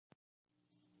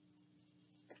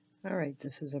All right,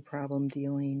 this is a problem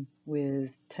dealing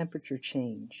with temperature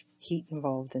change, heat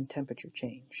involved in temperature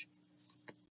change.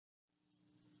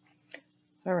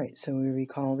 All right, so we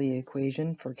recall the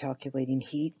equation for calculating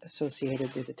heat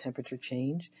associated with a temperature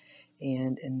change.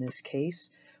 And in this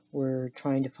case, we're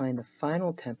trying to find the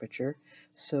final temperature.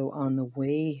 So on the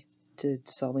way to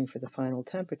solving for the final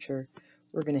temperature,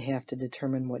 we're going to have to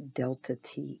determine what delta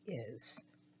T is.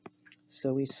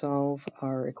 So we solve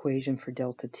our equation for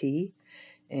delta T,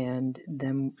 and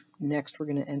then next we're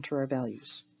going to enter our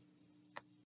values.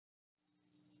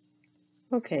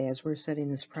 Okay, as we're setting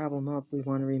this problem up, we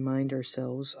want to remind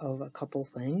ourselves of a couple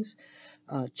things.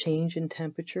 Change in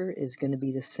temperature is going to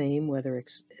be the same whether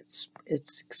it's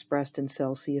expressed in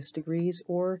Celsius degrees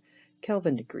or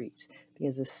Kelvin degrees,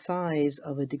 because the size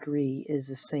of a degree is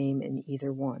the same in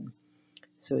either one.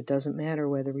 So it doesn't matter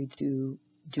whether we do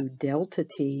delta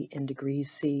T in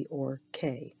degrees C or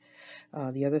K.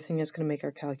 The other thing that's going to make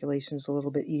our calculations a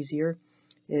little bit easier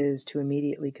is to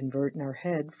immediately convert in our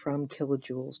head from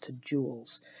kilojoules to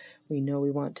joules. We know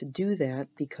we want to do that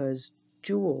because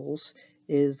joules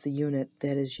is the unit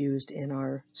that is used in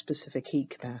our specific heat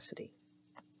capacity.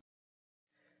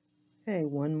 Okay,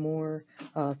 one more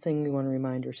thing we want to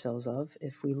remind ourselves of.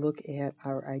 If we look at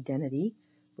our identity,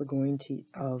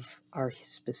 of our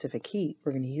specific heat,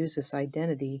 we're going to use this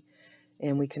identity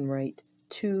and we can write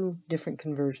two different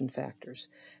conversion factors.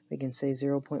 We can say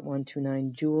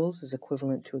 0.129 joules is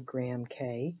equivalent to a gram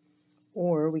K,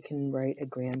 or we can write a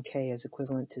gram K as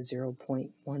equivalent to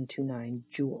 0.129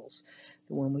 joules.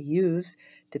 The one we use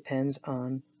depends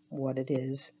on what it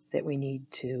is that we need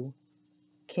to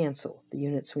cancel, the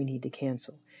units we need to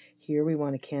cancel. Here we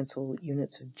want to cancel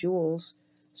units of joules,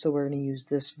 so we're going to use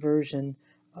this version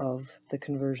of the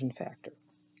conversion factor.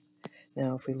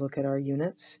 Now if we look at our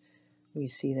units, we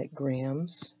see that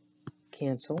grams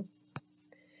cancel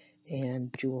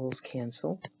and joules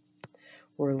cancel.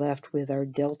 We're left with our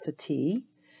delta T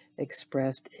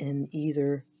expressed in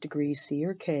either degrees C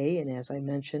or K, and as I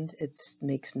mentioned, it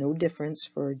makes no difference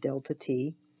for delta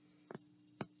T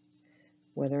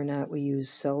whether or not we use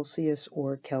Celsius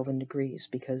or Kelvin degrees,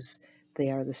 because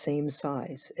they are the same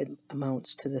size. It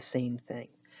amounts to the same thing.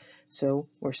 So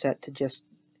we're set to just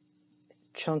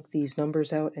chunk these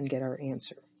numbers out and get our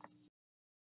answer.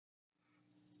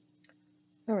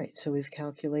 All right, so we've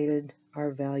calculated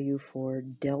our value for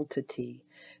delta T.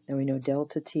 Now we know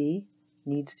delta T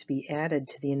needs to be added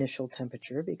to the initial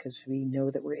temperature because we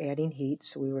know that we're adding heat,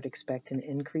 so we would expect an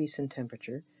increase in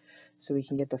temperature. So we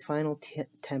can get the final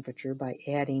temperature by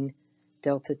adding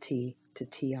delta T to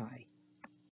Ti.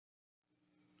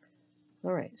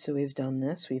 All right, so we've done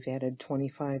this. We've added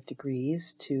 25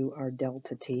 degrees to our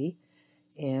delta T,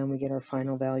 and we get our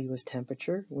final value of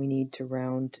temperature. We need to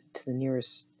round to the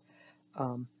nearest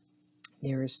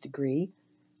degree,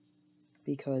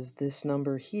 because this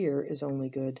number here is only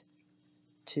good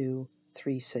to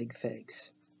 3 sig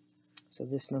figs. So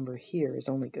this number here is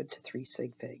only good to 3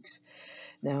 sig figs.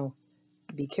 Now,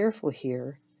 be careful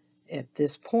here. At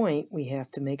this point, we have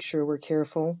to make sure we're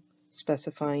careful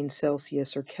specifying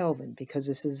Celsius or Kelvin, because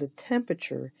this is a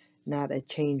temperature, not a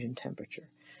change in temperature.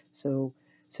 So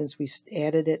since we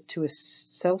added it to a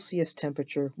Celsius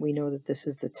temperature, we know that this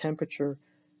is the temperature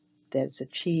that's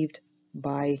achieved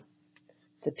by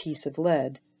the piece of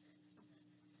lead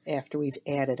after we've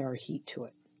added our heat to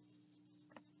it.